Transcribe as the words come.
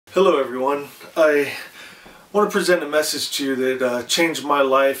Hello everyone. I want to present a message to you that changed my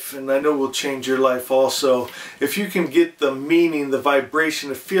life, and I know will change your life also. If you can get the meaning, the vibration,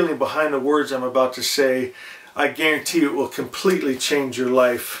 the feeling behind the words I'm about to say, I guarantee it will completely change your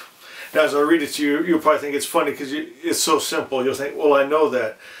life. Now as I read it to you, you'll probably think it's funny because it's so simple. You'll think, well, I know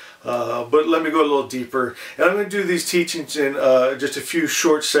that. But let me go a little deeper. And I'm going to do these teachings in just a few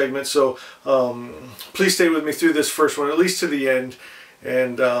short segments, so please stay with me through this first one, at least to the end.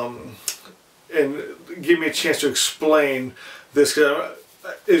 And give me a chance to explain this.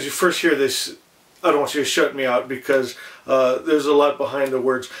 As you first hear this, I don't want you to shut me out because there's a lot behind the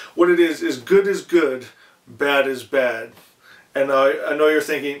words. What it is good is good, bad is bad. And I know you're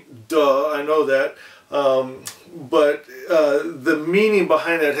thinking, duh, I know that. But the meaning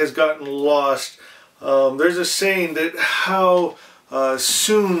behind that has gotten lost. There's a saying that how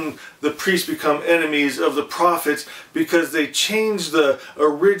soon the priests become enemies of the prophets because they change the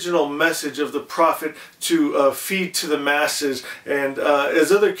original message of the prophet to feed to the masses. And as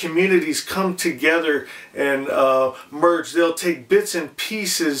other communities come together and merge, they'll take bits and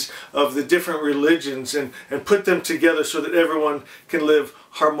pieces of the different religions and put them together so that everyone can live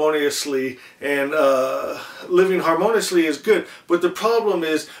harmoniously. And living harmoniously is good, but the problem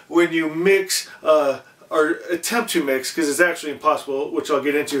is when you mix or attempt to mix, because it's actually impossible, which I'll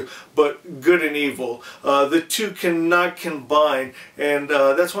get into, but good and evil. The two cannot combine, and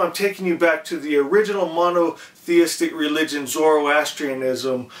that's why I'm taking you back to the original monotheistic religion,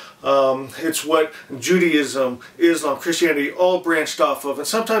 Zoroastrianism. It's what Judaism, Islam, Christianity all branched off of, and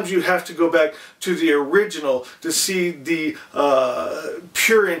sometimes you have to go back to the original to see the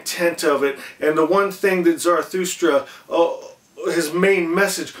pure intent of it. And the one thing that Zarathustra, his main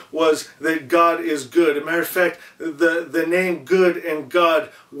message was that God is good. As a matter of fact, the name good and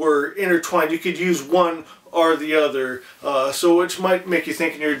God were intertwined. You could use one or the other. So which might make you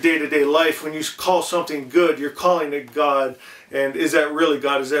think in your day-to-day life, when you call something good, you're calling it God. And is that really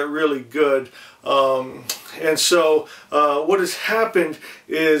God? Is that really good? And so what has happened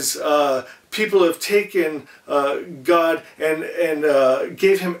is people have taken God and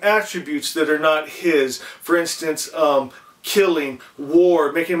gave him attributes that are not his. For instance, killing,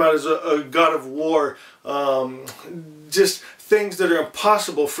 war, making him out as a god of war, just things that are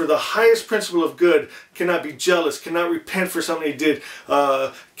impossible. For the highest principle of good cannot be jealous, cannot repent for something he did,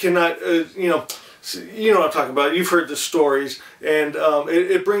 cannot, you know what I'm talking about. You've heard the stories, and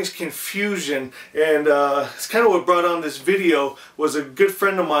it brings confusion. And it's kind of what brought on this video was a good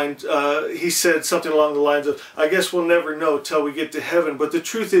friend of mine. He said something along the lines of, I guess we'll never know till we get to heaven. But the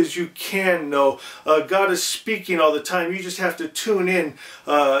truth is you can know. God is speaking all the time. You just have to tune in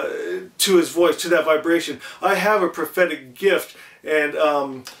to his voice, to that vibration. I have a prophetic gift. And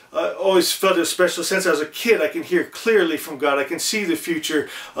I always felt a special sense. As a kid, I can hear clearly from God. I can see the future.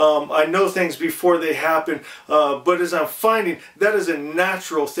 I know things before they happen. But as I'm finding, that is a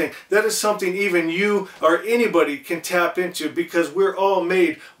natural thing. That is something even you or anybody can tap into, because we're all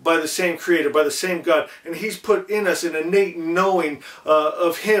made by the same Creator, by the same God. And he's put in us an innate knowing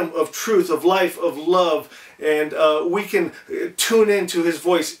of him, of truth, of life, of love. And we can tune into his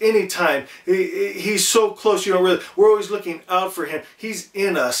voice anytime. He's so close, you know, we're always looking out for him. He's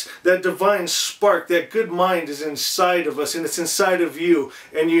in us. That divine spark, that good mind is inside of us, and it's inside of you,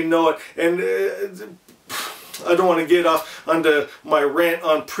 and you know it. And I don't want to get off onto my rant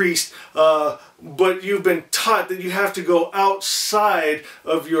on priests, but you've been taught that you have to go outside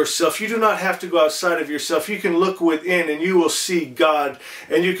of yourself. You do not have to go outside of yourself. You can look within and you will see God,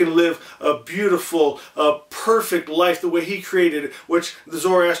 and you can live a beautiful, perfect life the way he created it, which the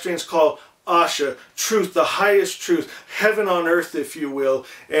Zoroastrians call Asha, truth, the highest truth, heaven on earth, if you will.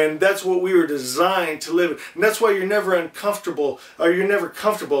 And that's what we were designed to live in. And that's why you're never uncomfortable, or you're never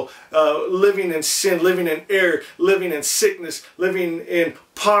comfortable living in sin, living in error, living in sickness, living in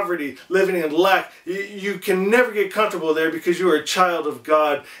poverty, living in lack. You can never get comfortable there because you are a child of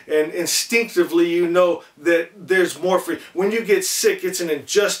God, and instinctively you know that there's more for you. When you get sick, it's an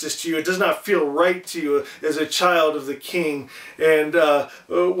injustice to you. It does not feel right to you as a child of the King. And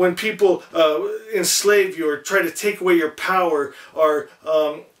when people enslave you or try to take away your power, or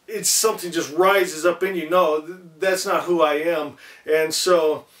it's something just rises up in you, no, that's not who I am. And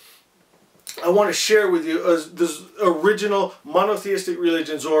so I want to share with you this original monotheistic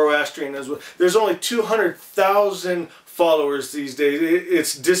religion, Zoroastrianism. There's only 200,000 followers these days.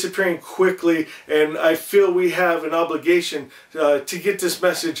 It's disappearing quickly, and I feel we have an obligation to get this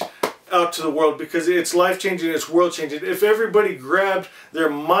message out to the world, because it's life-changing, it's world-changing. If everybody grabbed their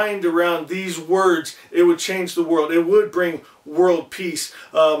mind around these words, it would change the world. It would bring world peace.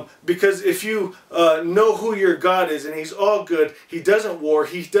 Because if you know who your God is, and He's all good, He doesn't war,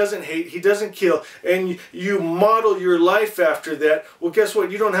 He doesn't hate, He doesn't kill, and you model your life after that, well, guess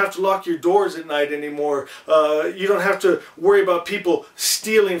what? You don't have to lock your doors at night anymore. You don't have to worry about people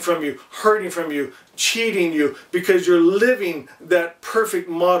stealing from you, hurting from you, cheating you, because you're living that perfect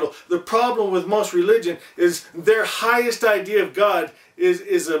model. The problem with most religion is their highest idea of God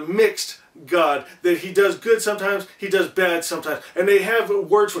is a mixed God, that He does good sometimes, He does bad sometimes, and they have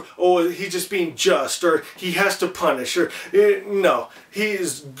words for, oh, He's just being just, or He has to punish, or no, He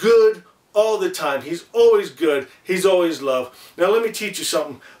is good all the time. He's always good, He's always love. Now let me teach you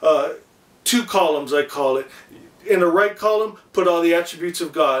something. 2 columns, I call it. In the right column, put all the attributes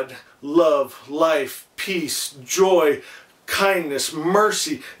of God: love, life, peace, joy, kindness,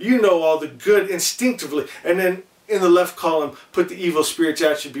 mercy. You know all the good instinctively. And then in the left column, put the evil spirit's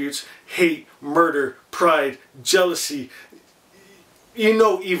attributes: hate, murder, pride, jealousy. You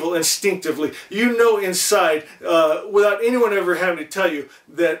know evil instinctively. You know inside, without anyone ever having to tell you,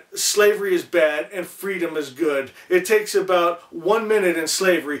 that slavery is bad and freedom is good. It takes about 1 minute in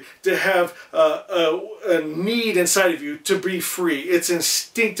slavery to have a need inside of you to be free. It's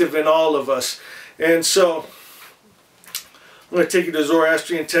instinctive in all of us. And so, I'm going to take you to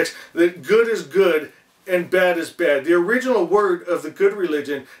Zoroastrian text, that good is good and bad is bad. The original word of the good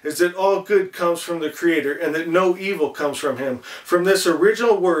religion is that all good comes from the Creator and that no evil comes from Him. From this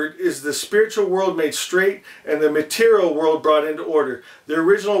original word is the spiritual world made straight and the material world brought into order. The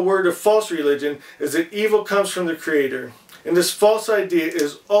original word of false religion is that evil comes from the Creator. And this false idea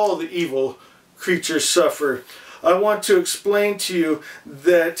is all the evil creatures suffer. I want to explain to you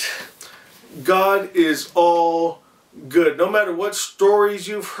that God is all good. No matter what stories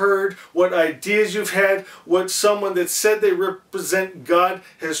you've heard, what ideas you've had, what someone that said they represent God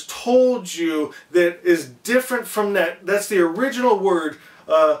has told you that is different from that. That's the original word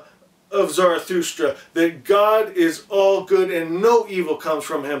of Zarathustra, that God is all good and no evil comes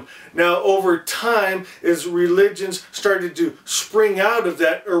from Him. Now over time, as religions started to spring out of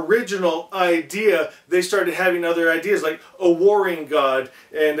that original idea, they started having other ideas like a warring God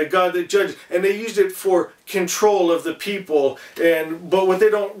and a God that judges, and they used it for control of the people. But what they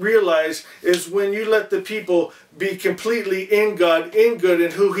don't realize is when you let the people be completely in God, in good,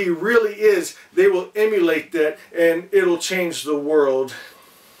 and who He really is, they will emulate that and it'll change the world.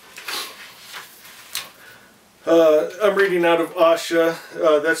 I'm reading out of Asha.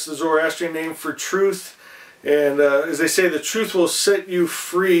 That's the Zoroastrian name for truth. And as they say, the truth will set you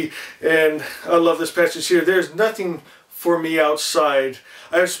free. And I love this passage here. There's nothing for me outside.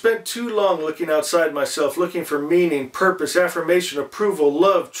 I have spent too long looking outside myself, looking for meaning, purpose, affirmation, approval,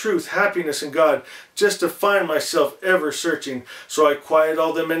 love, truth, happiness in God, just to find myself ever searching. So I quiet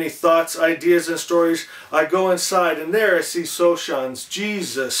all the many thoughts, ideas, and stories. I go inside, and there I see Soshan's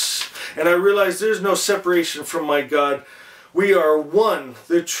Jesus. And I realize there's no separation from my God. We are one.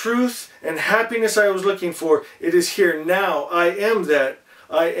 The truth and happiness I was looking for, it is here now. I am that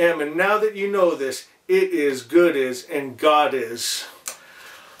I am. And now that you know this, it is, good is, and God is.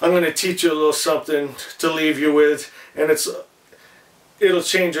 I'm going to teach you a little something to leave you with, and it'll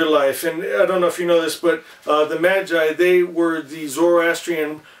change your life. And I don't know if you know this, but the Magi, they were the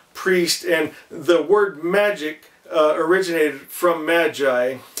Zoroastrian priest, and the word magic originated from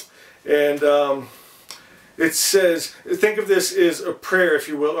Magi. And it says, think of this as a prayer, if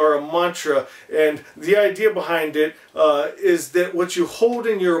you will, or a mantra. And the idea behind it is that what you hold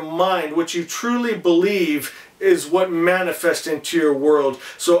in your mind, what you truly believe, is what manifests into your world.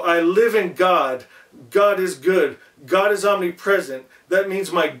 So I live in God. God is good. God is omnipresent. That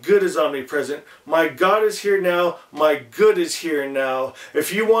means my good is omnipresent. My God is here now. My good is here now.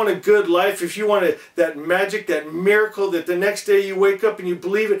 If you want a good life, if you want that magic, that miracle, that the next day you wake up and you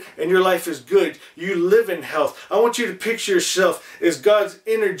believe it and your life is good, you live in health. I want you to picture yourself as God's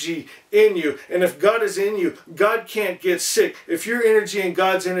energy in you. And if God is in you, God can't get sick. If your energy and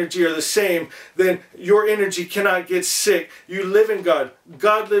God's energy are the same, then your energy cannot get sick. You live in God.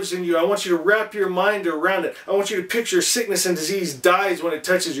 God lives in you. I want you to wrap your mind around it. I want you to picture sickness and disease dies when it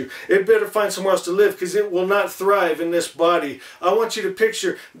touches you. It better find somewhere else to live, because it will not thrive in this body. I want you to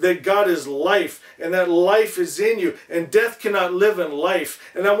picture that God is life, and that life is in you, and death cannot live in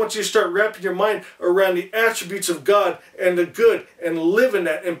life. And I want you to start wrapping your mind around the attributes of God and the good, and live in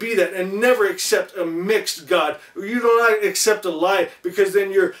that and be that, and never accept a mixed God. You do not accept a lie, because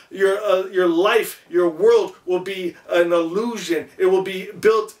then your life, your world will be an illusion. It will be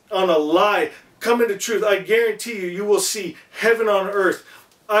built on a lie. Come into truth. I guarantee you, you will see heaven on earth.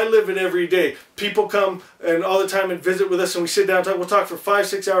 I live it every day. People come and all the time and visit with us, and we sit down and talk. We'll talk for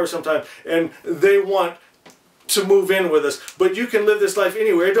 5-6 hours sometime, and they want to move in with us. But you can live this life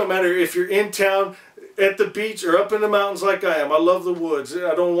anywhere. It don't matter if you're in town, at the beach, or up in the mountains like I am. I love the woods.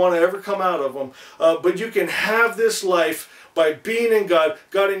 I don't want to ever come out of them. But you can have this life by being in God,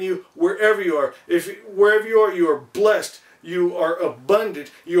 God in you, wherever you are. Wherever you are blessed. You are abundant.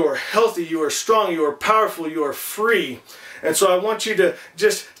 You are healthy. You are strong. You are powerful. You are free. And so I want you to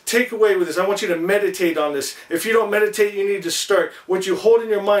just take away with this. I want you to meditate on this. If you don't meditate, you need to start. What you hold in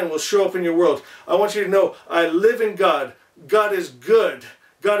your mind will show up in your world. I want you to know, I live in God. God is good.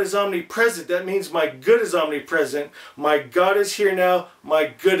 God is omnipresent. That means my good is omnipresent. My God is here now. My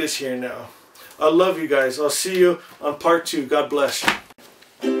good is here now. I love you guys. I'll see you on part 2. God bless.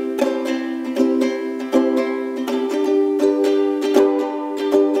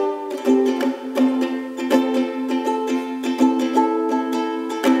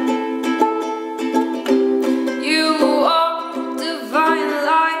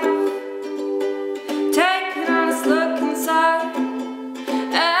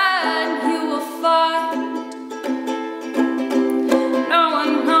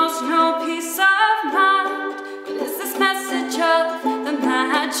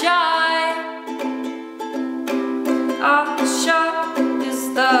 Magi. Asha is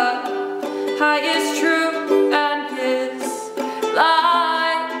the highest truth, and his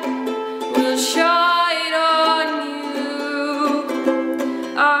light will shine on you.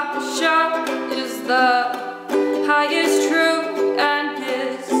 Asha is the highest truth, and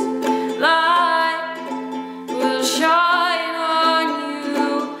his light will shine on you.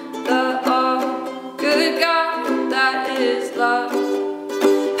 The all-good God that is love.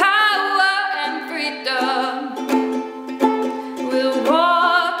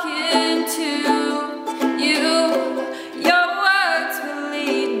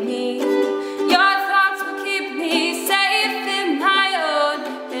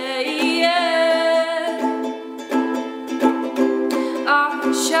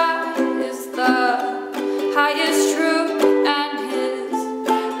 Highest truth, and his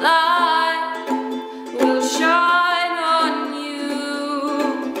light will shine on you.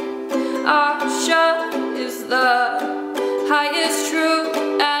 Asha is the highest truth,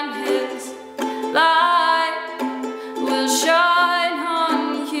 and his light will shine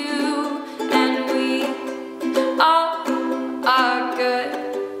on you. And we all are good,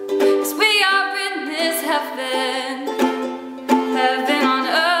 'cause we are in this heaven, heaven on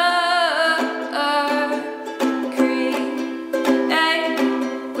earth.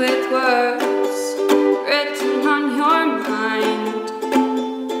 Words written on your mind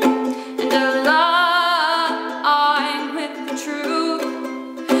and align with the truth.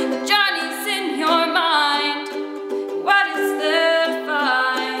 The journey's in your mind. What is there to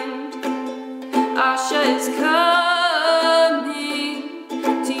find? Asha is coming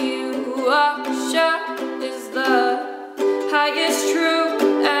to you. Asha is the highest truth,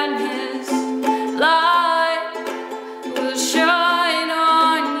 and his light will shine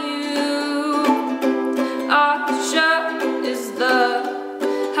on you. Asha is the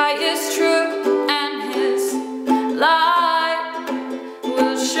highest truth, and his light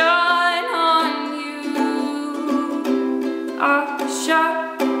will shine on you. Asha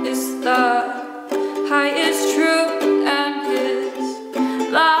is the highest truth, and his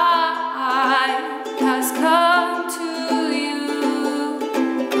light has come to you.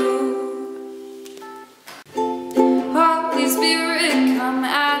 Holy Spirit, come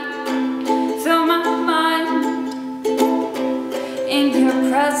and fill my mind. In your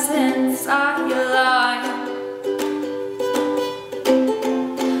presence I lie.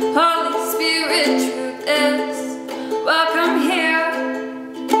 Holy Spirit, truth is welcome here.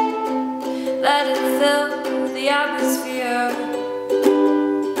 Let it fill the atmosphere.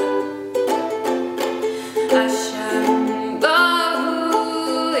 Hashem, Bahu,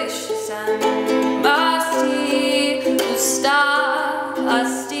 Ishasem, Masti, Usta,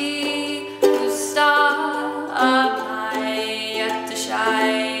 Asti, Usta, Amai,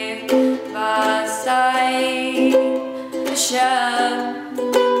 Atashai, Vasai, Hashem.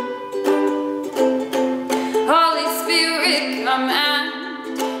 Holy Spirit, come and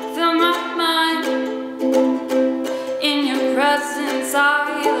fill my mind. In your presence I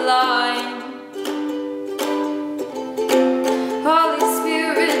lie. Holy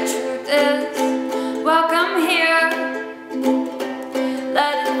Spirit, truth is welcome here.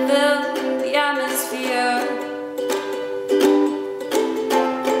 Let it fill the atmosphere.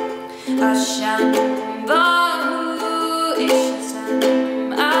 Hashem, Bahu,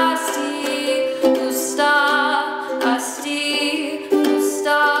 Ishasem, Asti, Usta, Asti,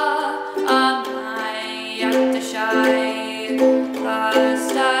 Usta, Amai, Atashai,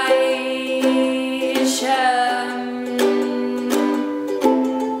 Vastai.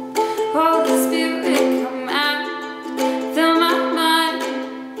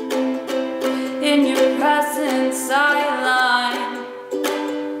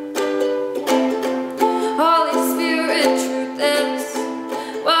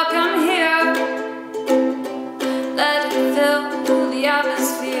 the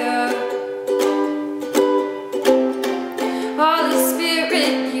atmosphere. Holy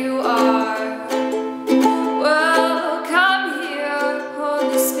Spirit, you are welcome here.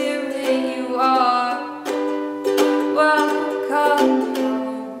 Holy Spirit, you are welcome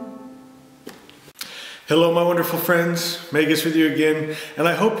home. Hello, my wonderful friends. Magus with you again, and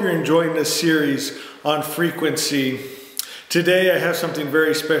I hope you're enjoying this series on frequency. Today I have something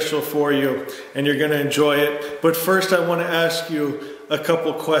very special for you, and you're going to enjoy it. But first I want to ask you a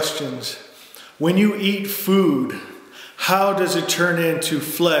couple questions. When you eat food, how does it turn into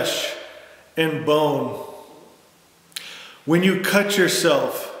flesh and bone? When you cut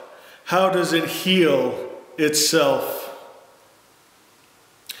yourself, how does it heal itself?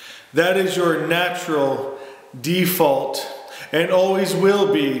 That is your natural default, and always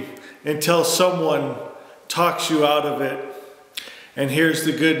will be until someone talks you out of it. And here's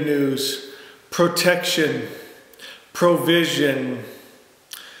the good news: protection, provision,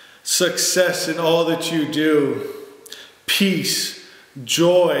 success in all that you do, peace,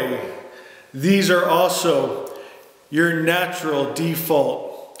 joy, these are also your natural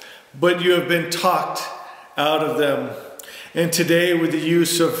default, but you have been talked out of them. And today, with the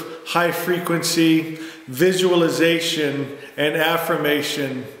use of high frequency, visualization, and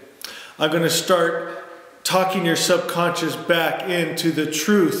affirmation, I'm going to start talking your subconscious back into the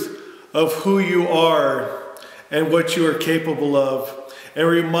truth of who you are and what you are capable of, and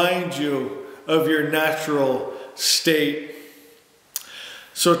remind you of your natural state.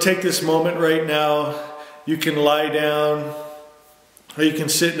 So take this moment right now. You can lie down or you can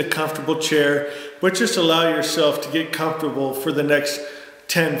sit in a comfortable chair, but just allow yourself to get comfortable for the next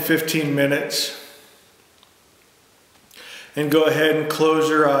 10-15 minutes. And go ahead and close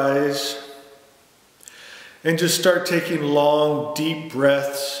your eyes and just start taking long, deep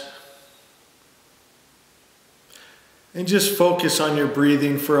breaths. And just focus on your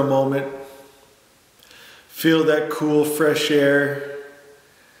breathing for a moment. Feel that cool, fresh air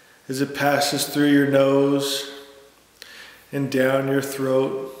as it passes through your nose and down your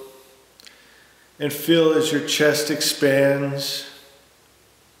throat. And feel as your chest expands.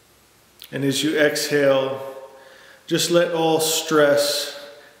 And as you exhale, just let all stress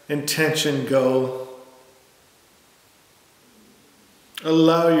and tension go.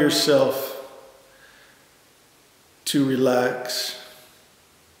 Allow yourself to relax.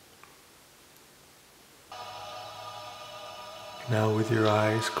 Now, with your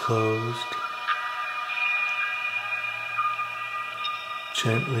eyes closed,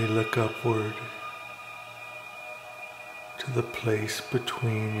 gently look upward to the place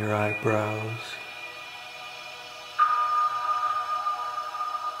between your eyebrows.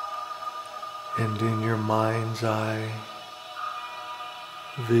 And in your mind's eye,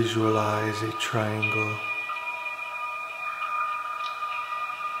 visualize a triangle.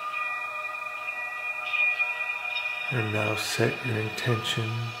 And now set your intention.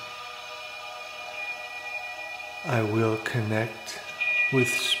 I will connect with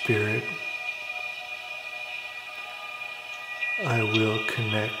Spirit. I will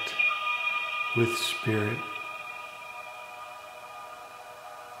connect with Spirit.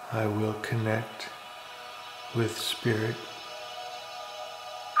 I will connect with Spirit.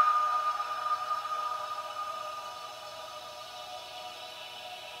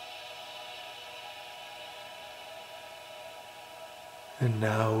 And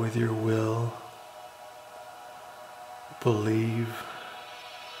now, with your will, believe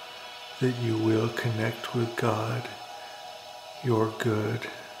that you will connect with God, your good.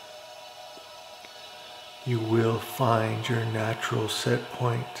 You will find your natural set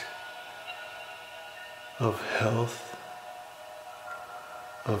point of health,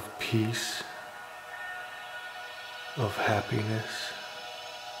 of peace, of happiness,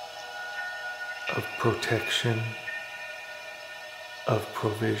 of protection, of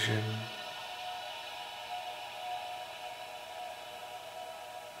provision.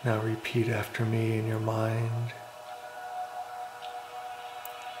 Now repeat after me in your mind.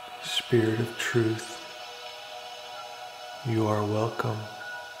 Spirit of truth, you are welcome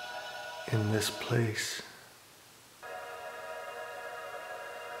in this place.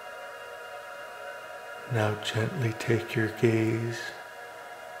 Now gently take your gaze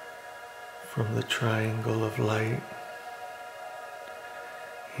from the triangle of light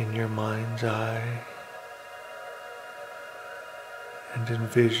in your mind's eye and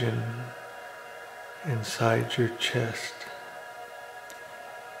envision inside your chest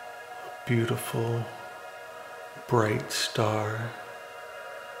a beautiful, bright star,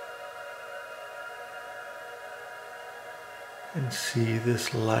 and see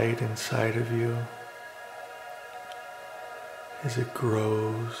this light inside of you as it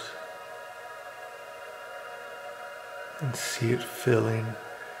grows, and see it filling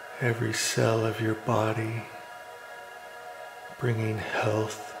every cell of your body, bringing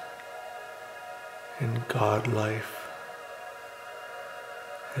health and God life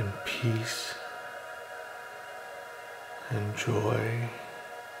and peace and joy.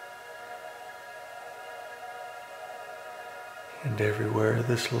 And everywhere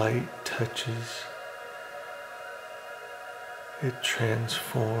this light touches, it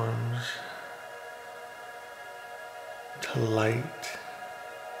transforms to light.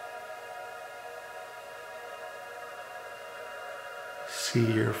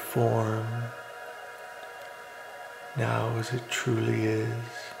 See your form now as it truly is.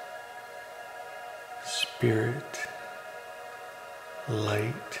 Spirit,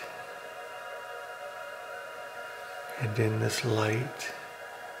 light. And in this light,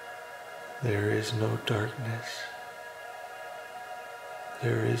 there is no darkness.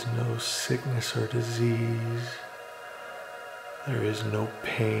 There is no sickness or disease. There is no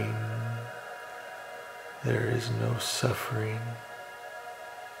pain. There is no suffering.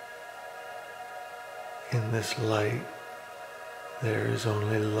 In this light, there is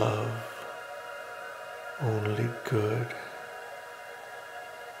only love, only good.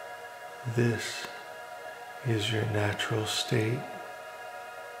 This is your natural state.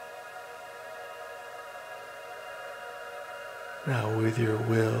 Now with your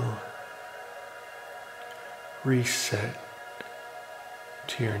will, reset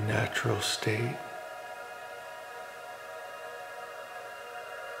to your natural state.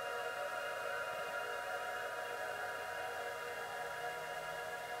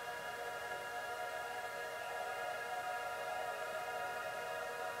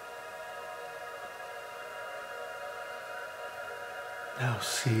 Now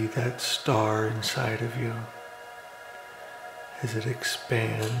see that star inside of you as it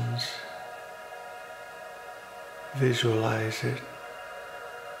expands. Visualize it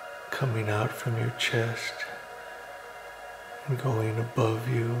coming out from your chest and going above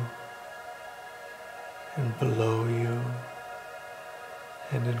you and below you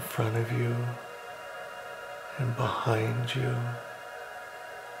and in front of you and behind you.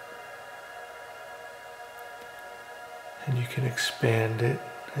 And you can expand it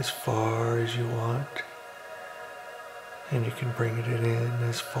as far as you want, and you can bring it in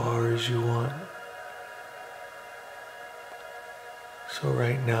as far as you want. So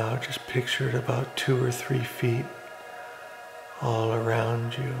right now, just picture it about 2 or 3 feet all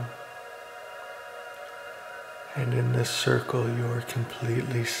around you. And in this circle, you are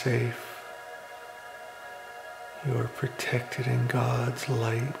completely safe. You are protected in God's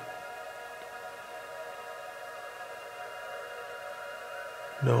light.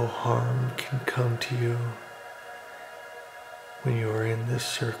 No harm can come to you when you are in this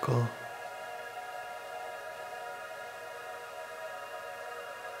circle.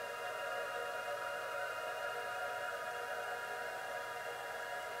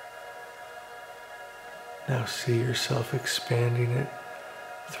 Now see yourself expanding it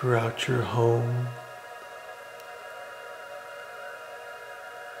throughout your home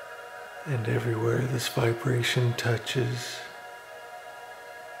and everywhere this vibration touches.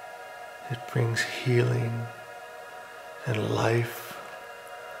 It brings healing and life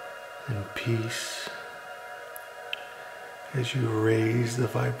and peace as you raise the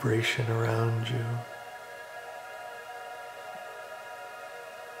vibration around you.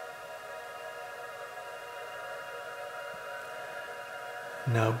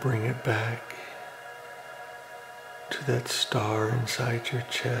 Now bring it back to that star inside your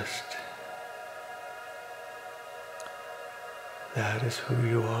chest. That is who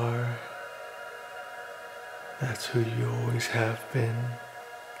you are. That's who you always have been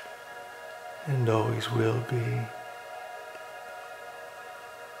and always will be.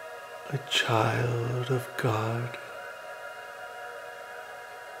 A child of God,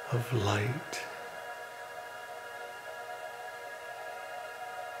 of light.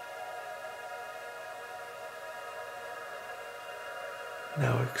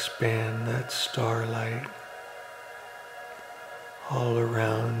 Now expand that starlight all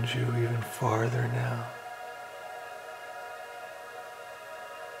around you, even farther now.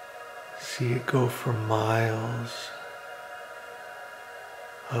 See it go for miles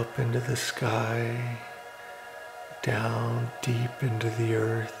up into the sky, down deep into the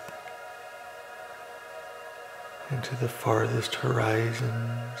earth, into the farthest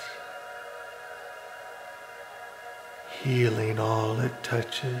horizons, healing all it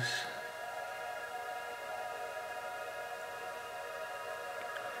touches.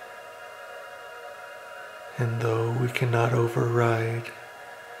 And though we cannot override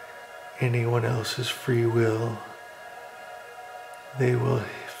anyone else's free will, they will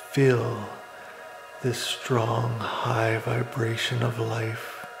feel this strong, high vibration of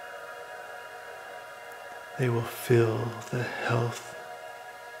life. They will feel the health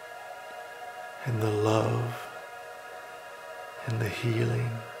and the love and the healing.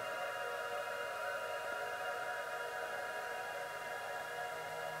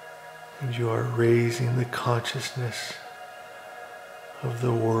 And you are raising the consciousness of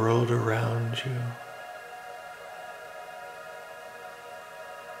the world around you.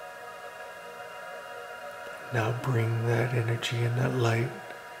 Now bring that energy and that light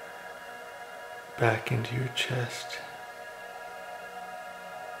back into your chest.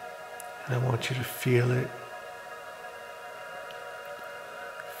 And I want you to feel it.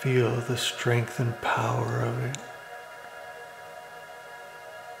 Feel the strength and power of it.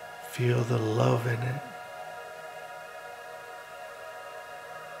 Feel the love in it.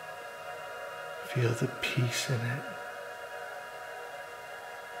 Feel the peace in it.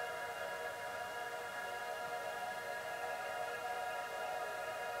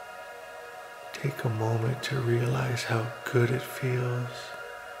 Take a moment to realize how good it feels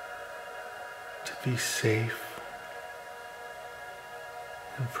to be safe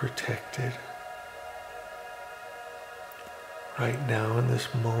and protected. Right now in this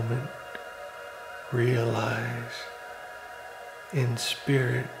moment, realize in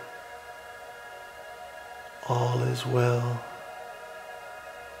spirit all is well.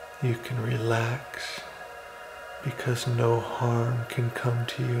 You can relax because no harm can come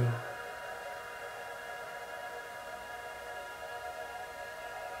to you.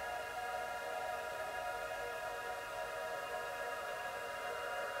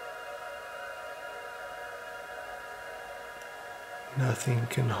 Nothing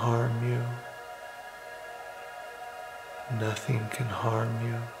can harm you. Nothing can harm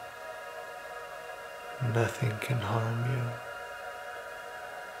you. Nothing can harm you.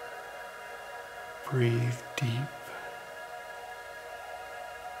 Breathe deep.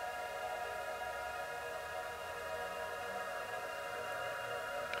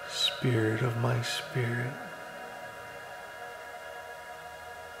 Spirit of my spirit,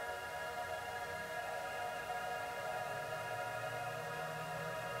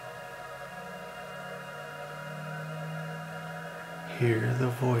 hear the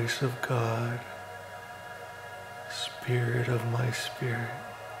voice of God. Spirit of my spirit,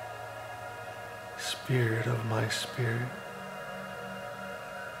 spirit of my spirit,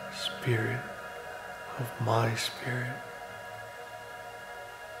 spirit of my spirit.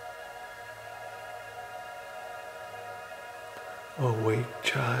 Awake,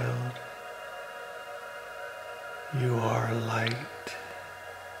 child. You are light.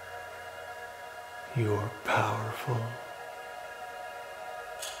 You are powerful.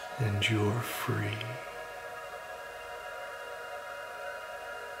 And you are free.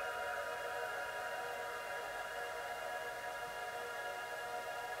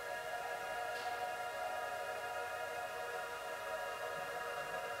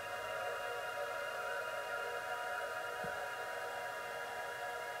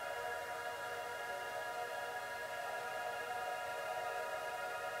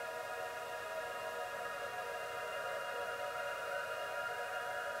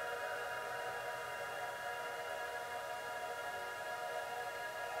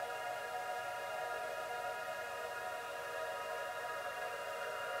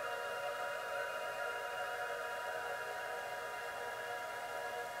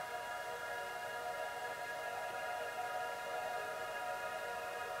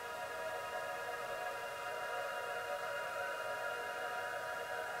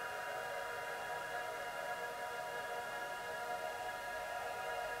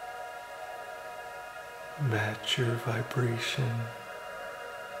 Match your vibration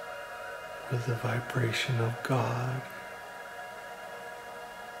with the vibration of God.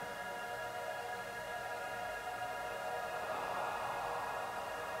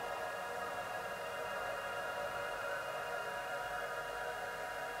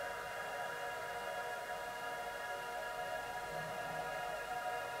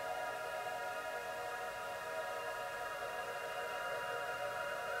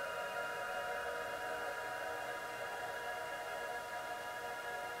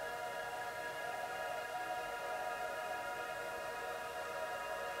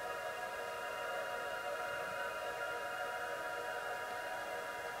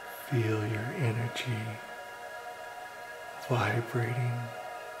 Feel your energy vibrating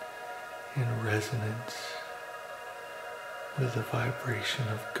in resonance with the vibration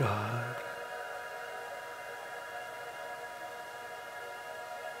of God.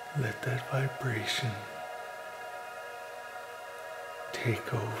 Let that vibration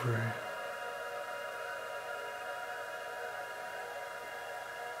take over.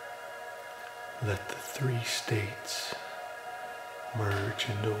 Let the three states merge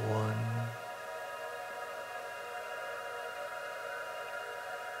into one.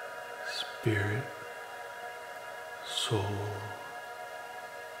 Spirit, soul,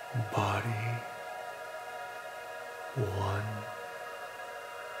 body, one.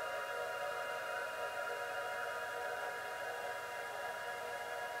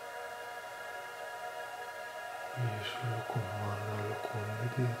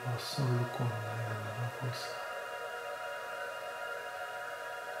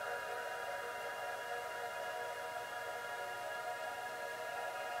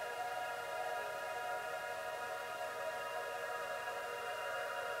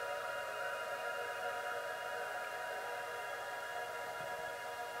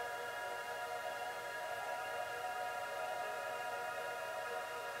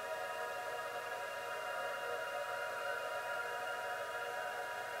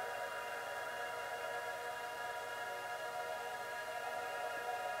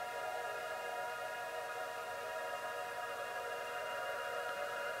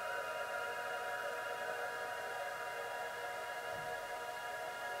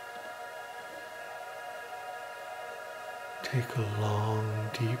 Take a long,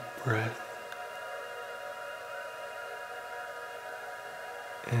 deep breath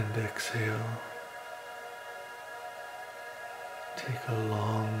and exhale. Take a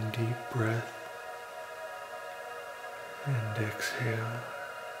long, deep breath and exhale.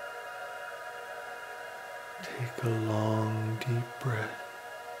 Take a long, deep breath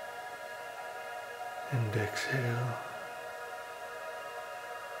and exhale.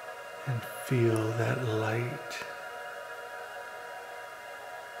 And feel that light.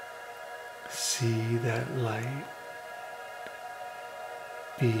 See that light.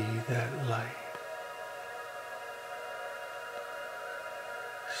 Be that light.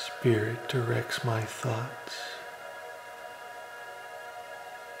 Spirit directs my thoughts.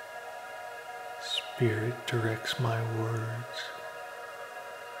 Spirit directs my words.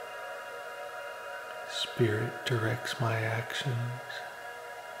 Spirit directs my actions.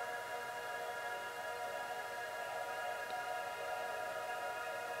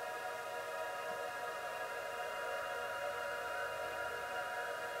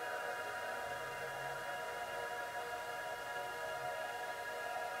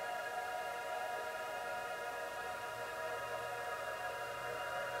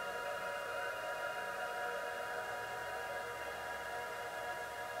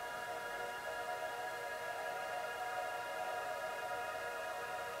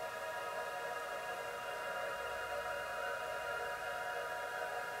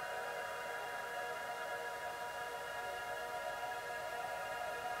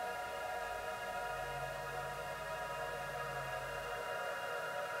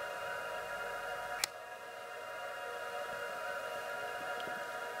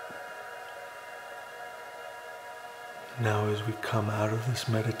 Now as we come out of this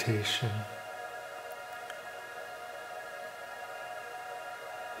meditation,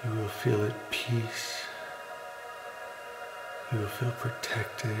 you will feel at peace. You will feel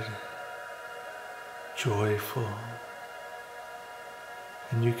protected, joyful,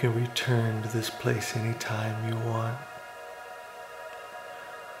 and you can return to this place anytime you want.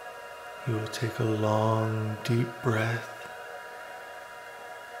 You will take a long, deep breath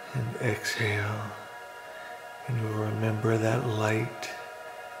and exhale. And you'll remember that light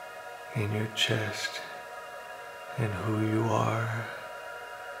in your chest and who you are.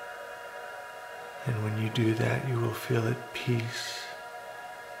 And when you do that, you will feel at peace,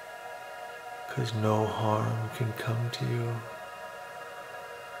 because no harm can come to you,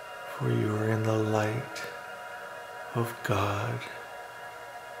 for you are in the light of God.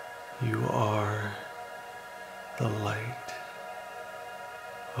 You are the light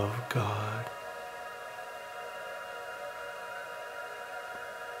of God.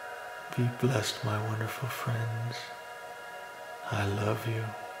 Be blessed, my wonderful friends. I love you.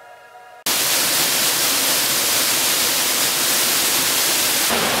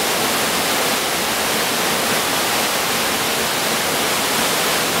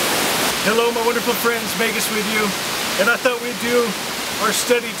 Hello, my wonderful friends, Magus with you. And I thought we'd do our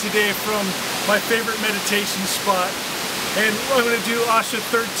study today from my favorite meditation spot. And I'm going to do Asha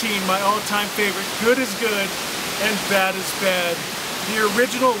 13, my all-time favorite. Good is good and bad is bad. The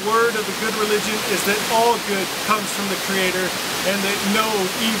original word of the good religion is that all good comes from the Creator and that no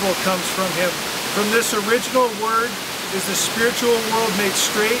evil comes from Him. From this original word, is the spiritual world made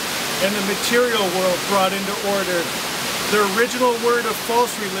straight and the material world brought into order. The original word of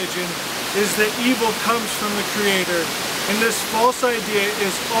false religion is that evil comes from the Creator, and this false idea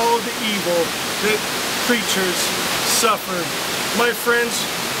is all the evil that creatures suffer. My friends,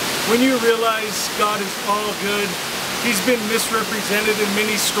 when you realize God is all good, He's been misrepresented in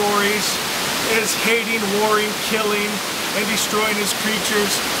many stories as hating, warring, killing, and destroying His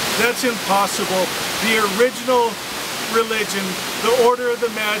creatures. That's impossible. The original religion, the order of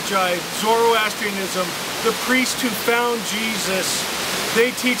the Magi, Zoroastrianism, the priest who found Jesus,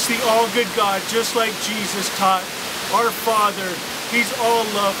 they teach the all-good God just like Jesus taught. Our Father, He's all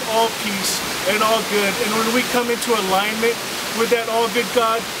love, all peace, and all good. And when we come into alignment with that all-good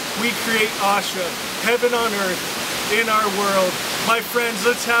God, we create Asha, heaven on earth, in our world. My friends,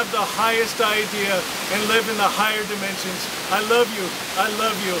 let's have the highest idea and live in the higher dimensions. I love you. I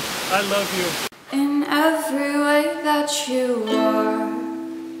love you. I love you. In every way that you are,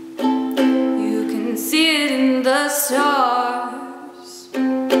 you can see it in the stars.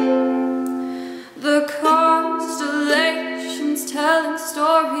 The constellations telling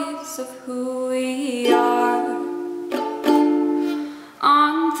stories of who we are.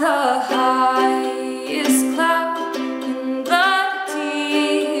 On the highest cloud, in the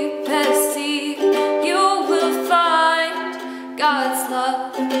deepest sea, you will find God's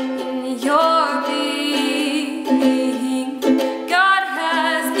love in your being. God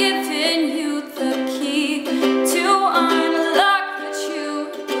has given you the key to unlock what you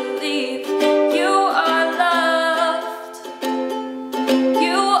believe. You are loved,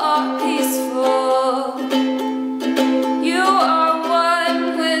 you are peaceful, you are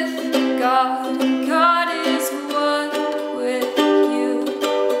one with God. God is one with you.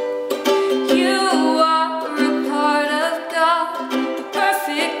 You are a part of God, the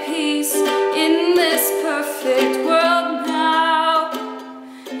perfect peace in this perfect world now.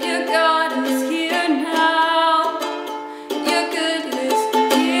 Your God is here now. Your good is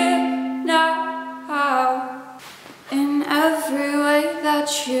here now. In every way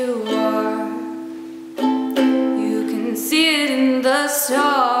that you are, you can see it in the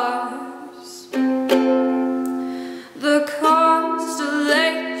stars. The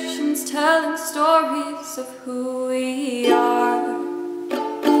constellations telling stories of who we are.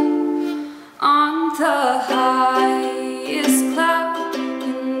 On the high